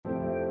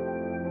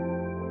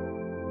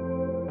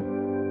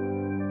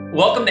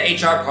Welcome to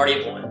HR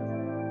Party of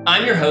One.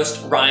 I'm your host,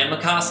 Ryan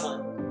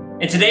McCausland,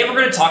 and today we're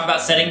going to talk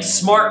about setting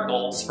SMART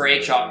goals for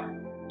HR.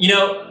 You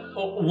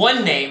know,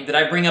 one name that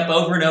I bring up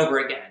over and over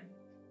again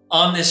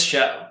on this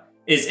show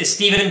is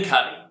Stephen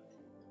Covey.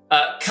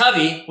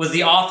 Covey was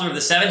the author of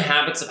The 7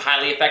 Habits of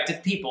Highly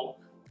Effective People,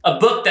 a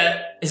book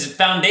that is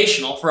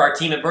foundational for our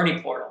team at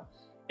Bernie Portal,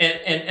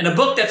 and a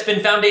book that's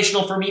been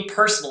foundational for me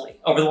personally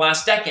over the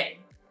last decade.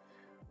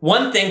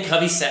 One thing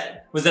Covey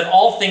said was that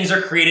all things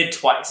are created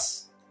twice.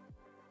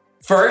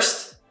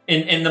 First,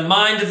 in the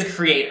mind of the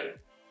creator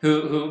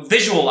who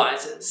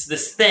visualizes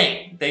this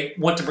thing they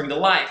want to bring to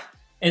life.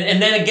 And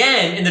then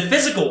again, in the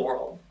physical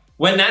world,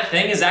 when that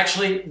thing is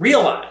actually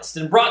realized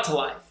and brought to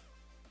life.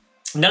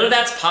 None of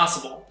that's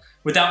possible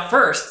without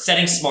first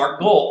setting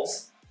SMART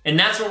goals. And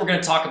that's what we're going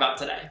to talk about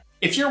today.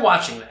 If you're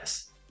watching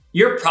this,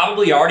 you're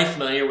probably already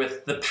familiar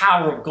with the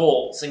power of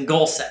goals and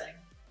goal setting.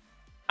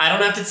 I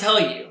don't have to tell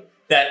you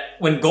that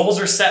when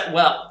goals are set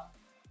well,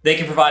 they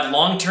can provide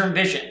long-term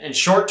vision and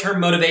short-term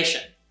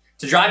motivation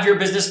to drive your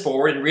business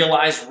forward and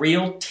realize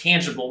real,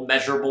 tangible,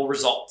 measurable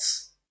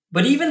results.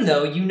 But even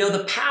though you know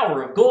the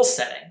power of goal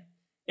setting,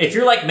 if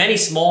you're like many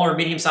small or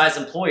medium-sized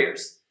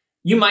employers,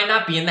 you might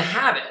not be in the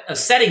habit of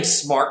setting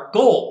SMART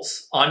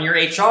goals on your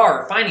HR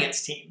or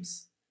finance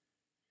teams.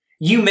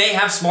 You may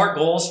have SMART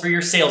goals for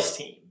your sales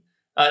team,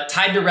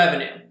 tied to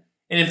revenue.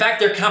 And in fact,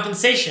 their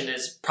compensation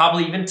is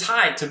probably even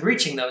tied to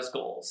reaching those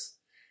goals.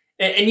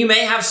 And you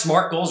may have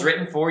SMART goals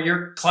written for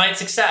your client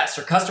success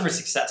or customer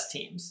success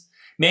teams.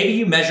 Maybe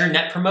you measure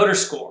Net Promoter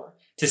Score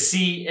to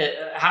see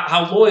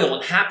how loyal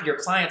and happy your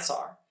clients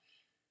are.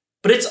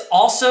 But it's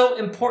also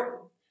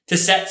important to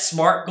set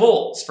SMART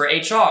goals for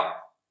HR.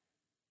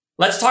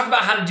 Let's talk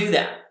about how to do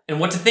that and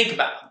what to think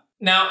about.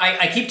 Now,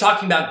 I keep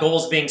talking about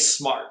goals being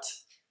SMART.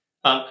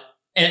 And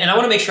I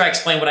want to make sure I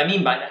explain what I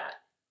mean by that.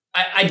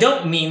 I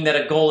don't mean that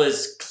a goal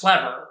is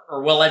clever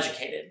or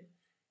well-educated.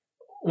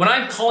 When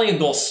I'm calling a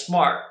goal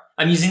SMART,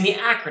 I'm using the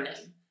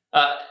acronym.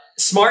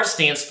 SMART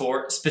stands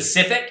for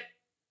specific,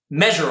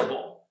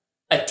 measurable,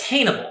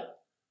 attainable,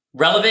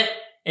 relevant,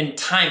 and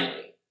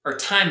timely, or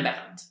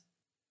time-bound.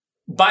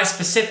 By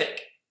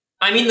specific,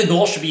 I mean the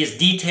goal should be as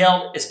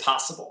detailed as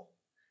possible.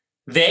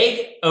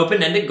 Vague,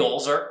 open-ended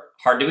goals are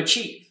hard to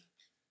achieve.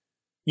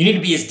 You need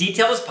to be as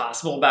detailed as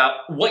possible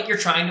about what you're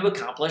trying to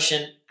accomplish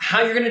and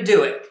how you're going to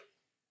do it.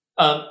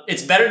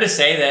 It's better to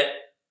say that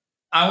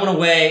I want to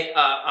weigh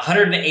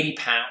 180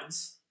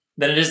 pounds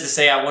than it is to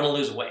say I want to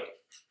lose weight.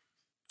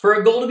 For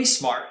a goal to be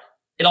SMART,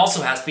 it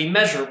also has to be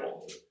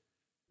measurable.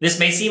 This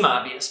may seem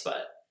obvious,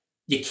 but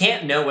you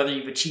can't know whether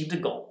you've achieved a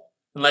goal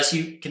unless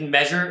you can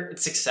measure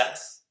its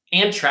success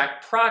and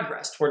track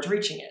progress towards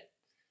reaching it.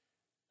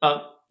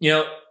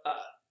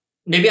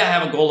 Maybe I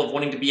have a goal of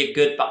wanting to be a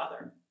good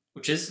father,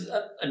 which is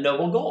a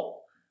noble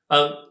goal.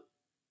 But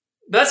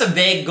that's a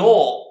vague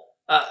goal,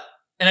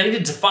 and I need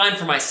to define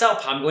for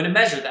myself how I'm going to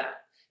measure that.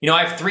 You know,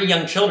 I have 3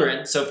 young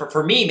children, so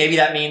for me, maybe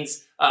that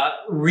means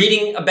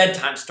reading a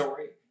bedtime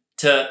story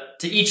to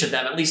each of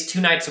them at least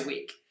 2 nights a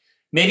week.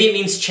 Maybe it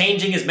means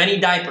changing as many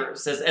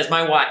diapers as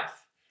my wife.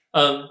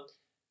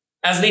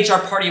 As an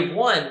HR party of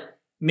one,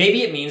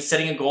 maybe it means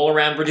setting a goal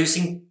around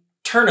reducing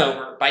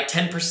turnover by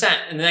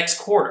 10% in the next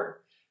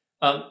quarter.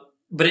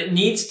 But it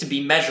needs to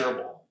be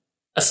measurable.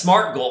 A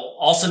SMART goal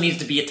also needs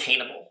to be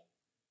attainable.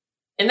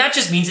 And that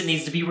just means it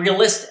needs to be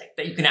realistic,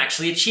 that you can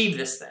actually achieve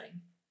this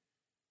thing.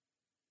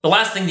 The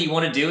last thing that you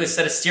want to do is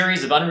set a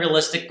series of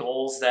unrealistic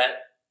goals that,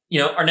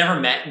 are never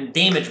met and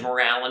damage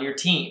morale on your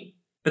team.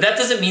 But that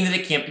doesn't mean that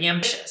it can't be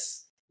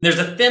ambitious. There's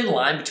a thin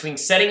line between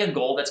setting a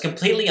goal that's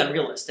completely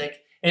unrealistic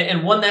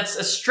and one that's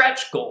a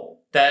stretch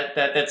goal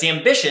that's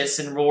ambitious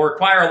and will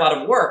require a lot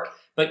of work,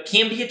 but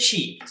can be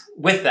achieved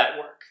with that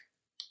work.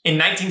 In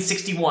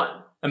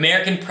 1961,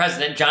 American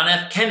President John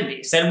F.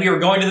 Kennedy said we were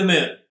going to the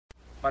moon.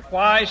 But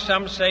why,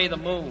 some say, the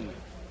moon?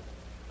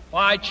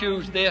 Why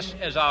choose this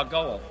as our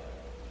goal?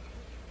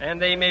 And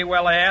they may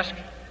well ask,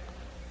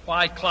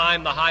 why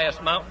climb the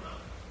highest mountain?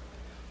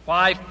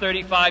 Why,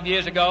 35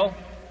 years ago,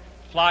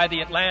 fly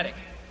the Atlantic?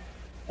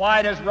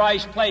 Why does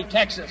Rice play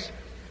Texas?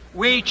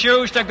 We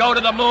choose to go to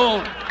the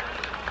moon.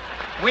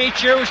 We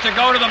choose to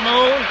go to the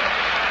moon.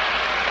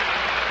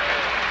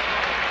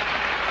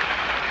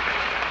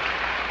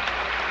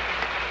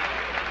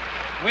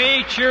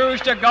 We choose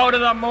to go to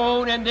the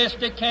moon in this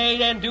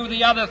decade and do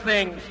the other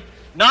things,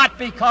 not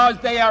because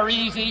they are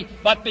easy,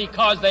 but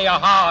because they are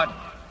hard.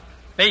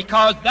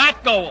 Because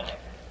that goal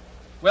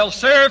will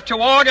serve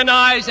to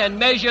organize and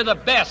measure the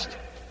best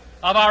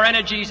of our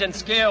energies and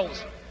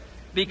skills.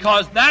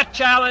 Because that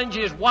challenge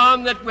is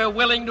one that we're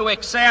willing to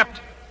accept,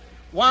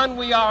 one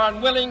we are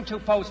unwilling to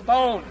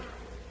postpone,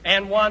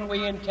 and one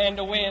we intend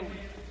to win,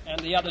 and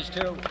the others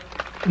too.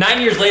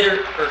 9 years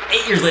later, or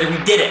 8 years later, we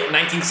did it in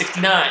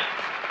 1969.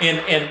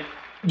 And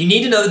you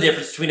need to know the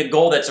difference between a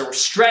goal that's a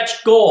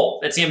stretch goal,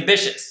 that's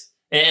ambitious,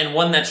 and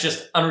one that's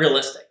just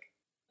unrealistic.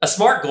 A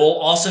SMART goal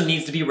also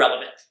needs to be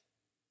relevant.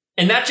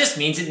 And that just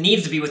means it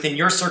needs to be within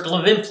your circle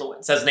of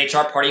influence as an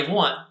HR party of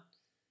one.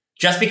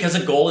 Just because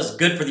a goal is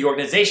good for the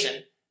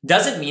organization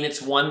doesn't mean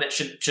it's one that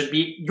should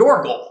be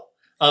your goal.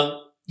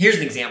 Here's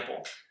an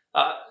example.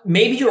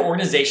 Maybe your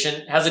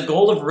organization has a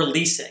goal of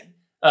releasing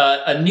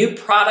a new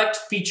product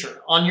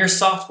feature on your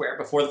software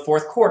before the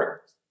fourth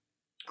quarter.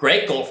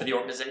 Great goal for the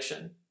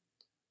organization.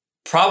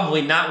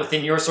 Probably not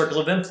within your circle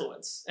of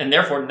influence, and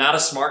therefore not a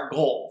smart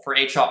goal for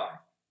HR.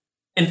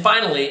 And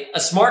finally, a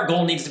smart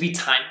goal needs to be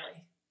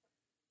timely.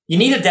 You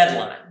need a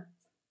deadline.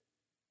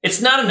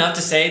 It's not enough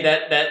to say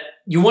that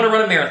you want to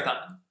run a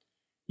marathon.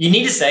 You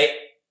need to say,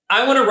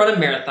 I want to run a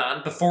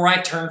marathon before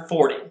I turn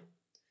 40.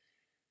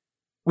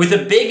 With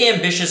a big,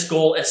 ambitious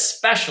goal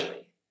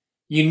especially,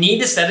 you need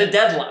to set a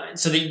deadline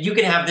so that you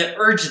can have the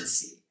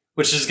urgency,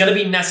 which is going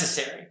to be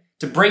necessary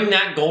to bring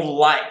that goal to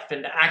life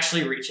and to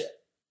actually reach it.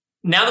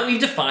 Now that we've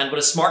defined what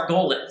a smart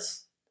goal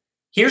is,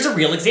 here's a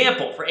real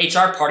example for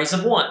HR parties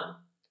of one.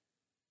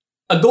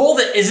 A goal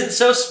that isn't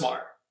so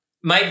smart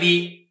might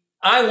be,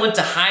 I want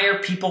to hire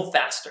people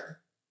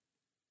faster.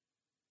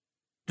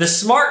 The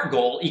smart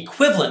goal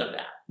equivalent of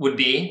that would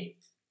be,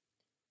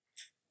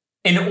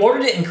 in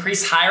order to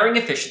increase hiring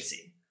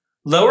efficiency,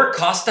 lower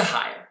cost to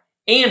hire,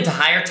 and to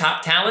hire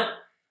top talent,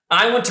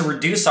 I want to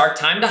reduce our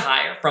time to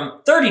hire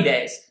from 30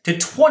 days to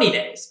 20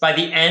 days by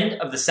the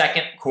end of the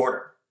second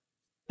quarter.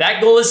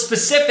 That goal is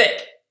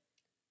specific.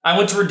 I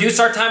want to reduce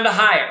our time to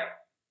hire.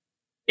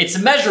 It's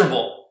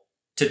measurable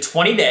to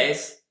 20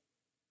 days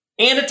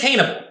and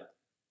attainable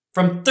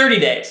from 30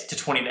 days to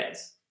 20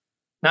 days,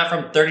 not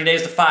from 30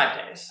 days to 5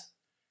 days.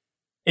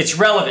 It's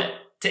relevant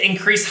to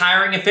increase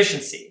hiring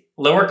efficiency,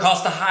 lower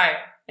cost to hire,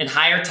 and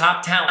hire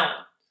top talent,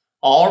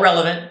 all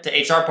relevant to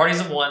HR parties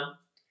of one,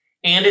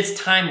 and it's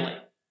timely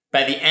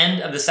by the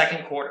end of the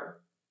second quarter.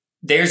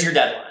 There's your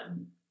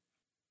deadline.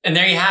 And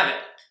there you have it.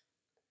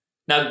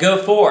 Now go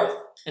forth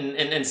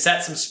and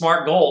set some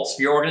smart goals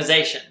for your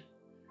organization.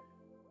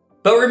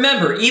 But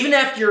remember, even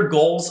after your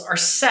goals are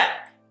set,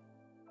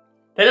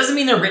 that doesn't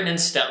mean they're written in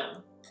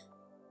stone.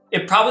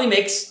 It probably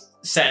makes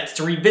sense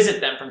to revisit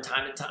them from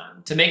time to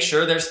time to make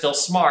sure they're still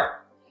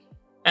smart.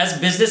 As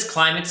business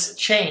climates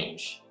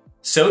change,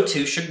 so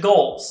too should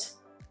goals.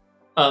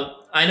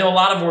 I know a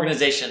lot of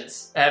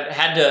organizations have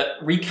had to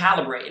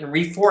recalibrate and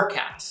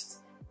reforecast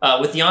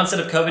with the onset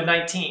of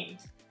COVID-19.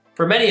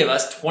 For many of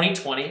us,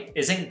 2020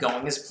 isn't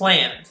going as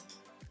planned.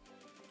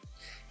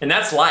 And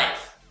that's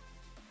life.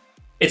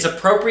 It's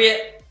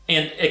appropriate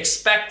and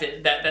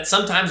expected that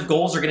sometimes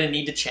goals are going to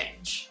need to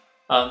change,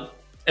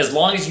 as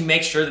long as you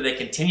make sure that they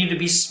continue to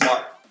be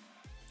smart.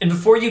 And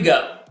before you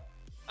go,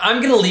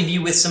 I'm going to leave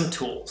you with some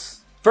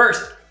tools.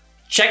 First,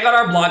 check out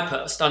our blog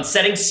post on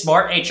setting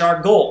smart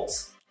HR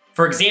goals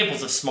for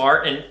examples of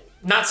smart and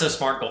not so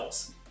smart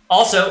goals.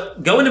 Also,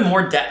 go into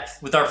more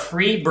depth with our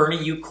free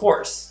Bernie U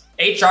course,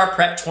 HR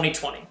Prep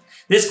 2020.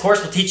 This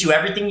course will teach you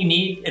everything you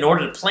need in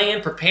order to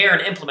plan, prepare,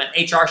 and implement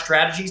HR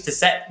strategies to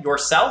set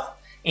yourself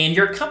and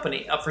your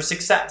company up for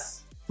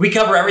success. We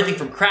cover everything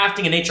from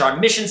crafting an HR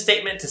mission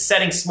statement to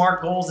setting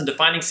smart goals and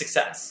defining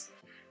success.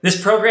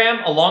 This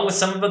program, along with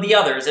some of the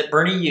others at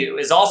Bernie U,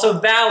 is also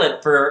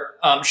valid for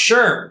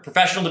SHRM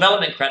professional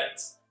development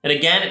credits. And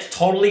again, it's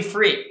totally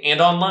free and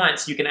online,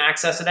 so you can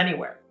access it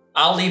anywhere.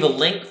 I'll leave a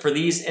link for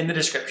these in the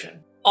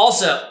description.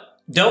 Also,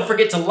 don't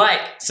forget to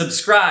like,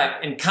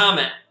 subscribe, and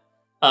comment.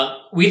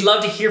 We'd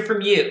love to hear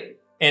from you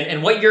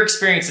and what your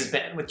experience has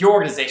been with your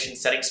organization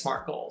setting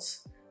smart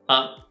goals.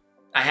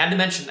 I had to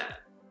mention that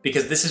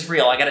because this is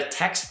real. I got a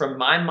text from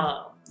my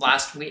mom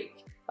last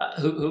week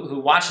who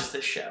watches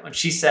this show, and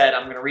she said,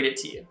 I'm going to read it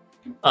to you.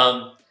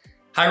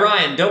 Hi,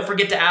 Ryan. Don't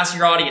forget to ask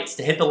your audience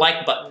to hit the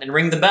like button and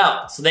ring the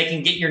bell so they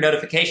can get your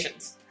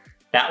notifications.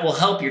 That will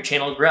help your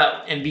channel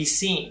grow and be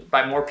seen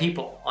by more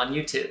people on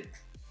YouTube.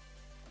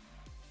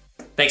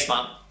 Thanks,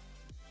 Mom.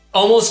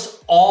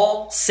 Almost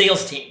all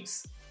sales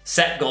teams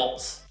set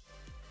goals.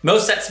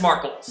 Most set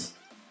SMART goals.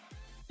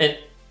 And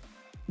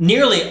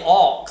nearly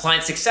all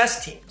client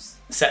success teams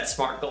set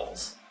SMART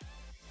goals.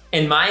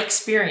 In my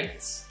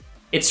experience,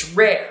 it's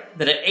rare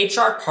that an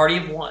HR party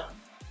of one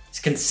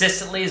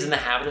consistently is in the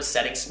habit of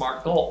setting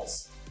SMART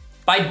goals.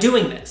 By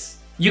doing this,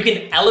 you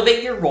can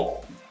elevate your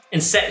role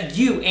and set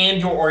you and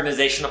your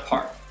organization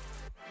apart.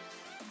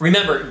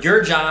 Remember,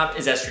 your job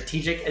is as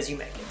strategic as you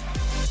make it.